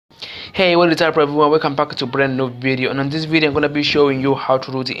Hey, what is up everyone? Welcome back to a brand new video, and on this video I'm gonna be showing you how to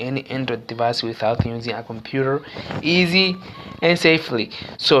root any Android device without using a computer, easy and safely.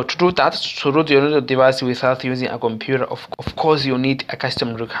 So to do that, to root your Android device without using a computer, of course you need a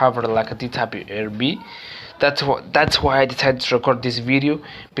custom recovery like a DTAP-RB. That's why I decided to record this video,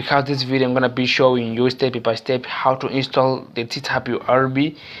 because this video I'm gonna be showing you step by step how to install the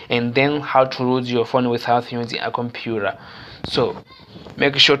DTAP-RB and then how to root your phone without using a computer. So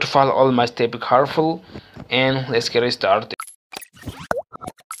make sure to follow all my steps careful, and let's get started.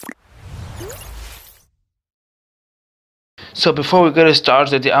 So before we get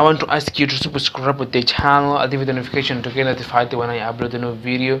started, I want to ask you to subscribe to the channel, activate the notification to get notified when I upload a new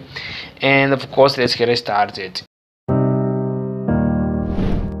video, and of course let's get started.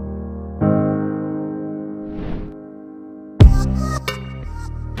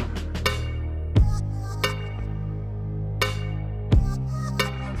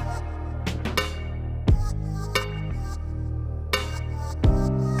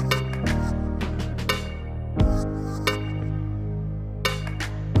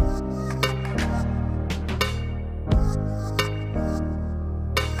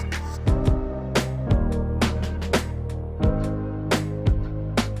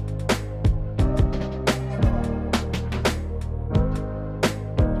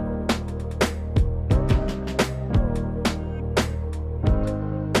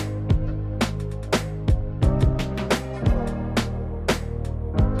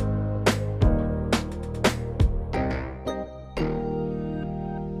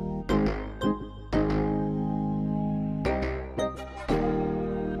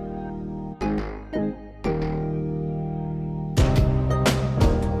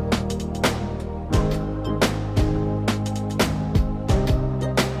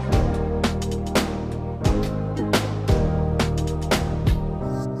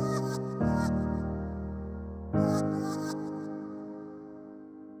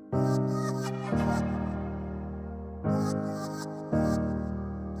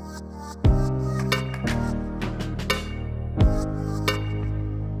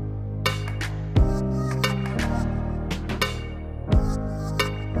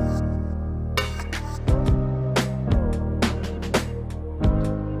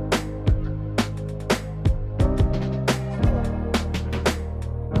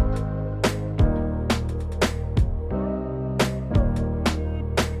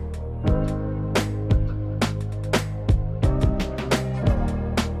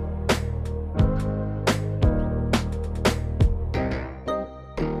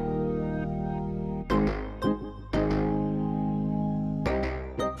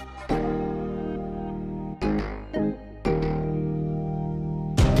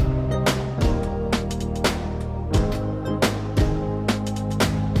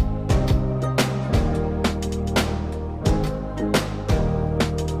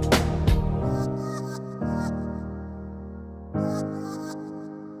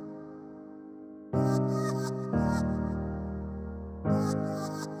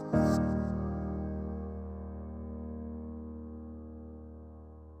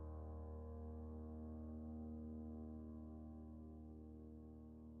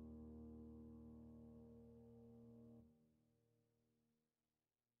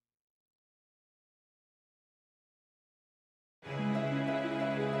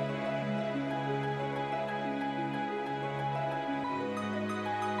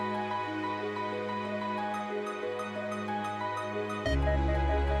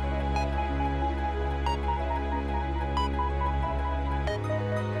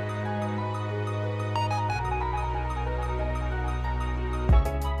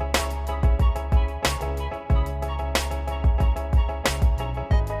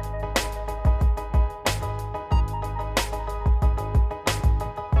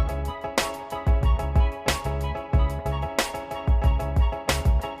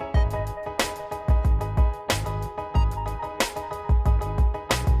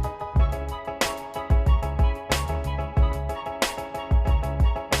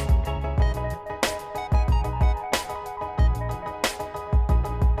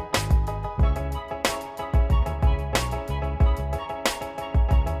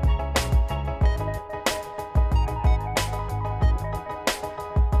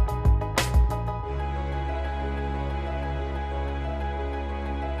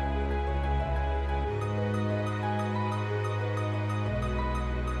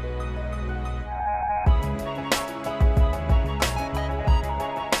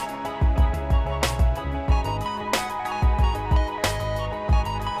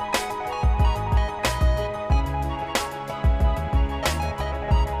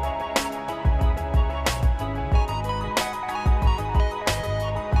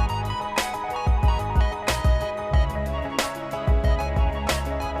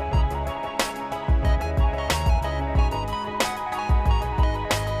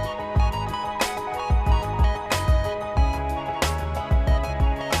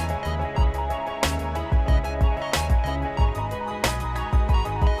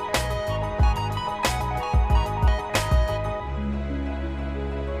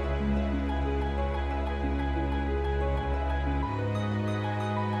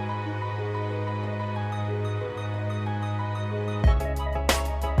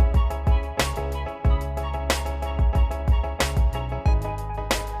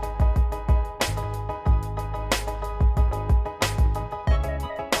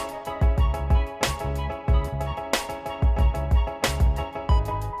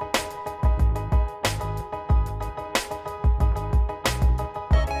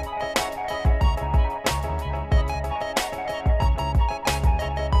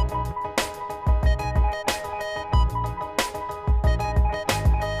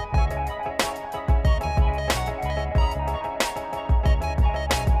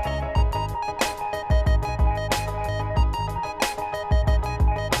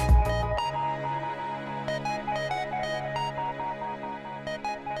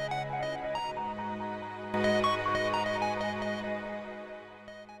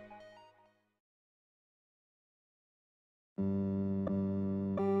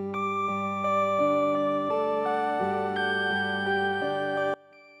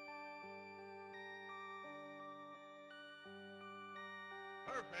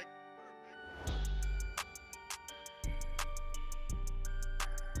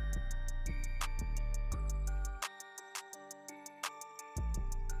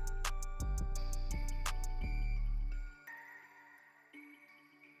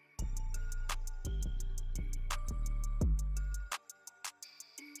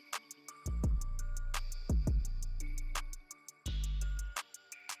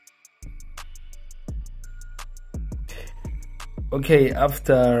 Okay,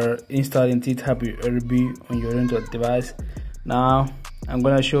 after installing TWRB on your Android device, now I'm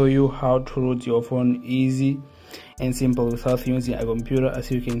gonna show you how to root your phone easy and simple without using a computer.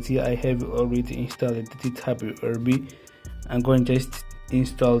 As you can see, I have already installed the TWRB. I'm going to just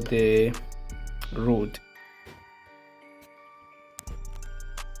install the root.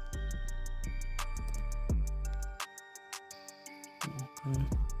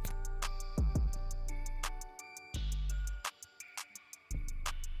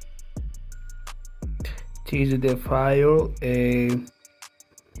 Choose the file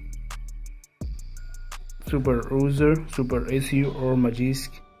SuperUser or Magisk.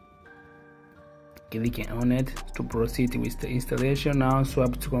 Clicking on it to proceed with the installation. Now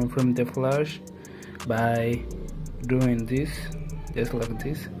swap to confirm the flash by doing this, just like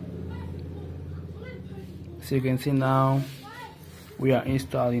this. So you can see now we are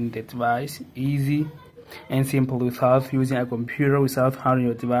installing the device easy and simple without using a computer, without harming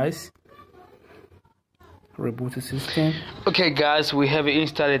your device. Reboot the system. Okay guys, we have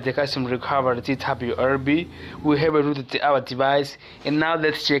installed the custom recovery TWRB. We have rooted our device, and now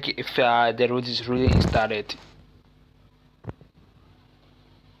let's check if the root is really installed.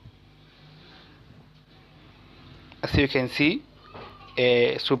 As you can see,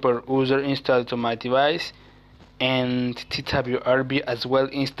 a SuperUser installed to my device and TWRB as well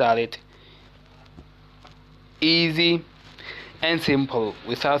installed. Easy and simple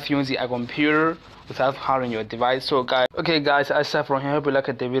without using a computer, without harming your device. So guys, okay guys, aside from here, hope you like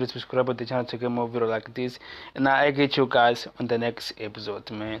the video, subscribe to the channel to get more video like this, and I get you guys on the next episode,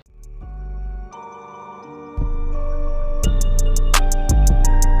 man.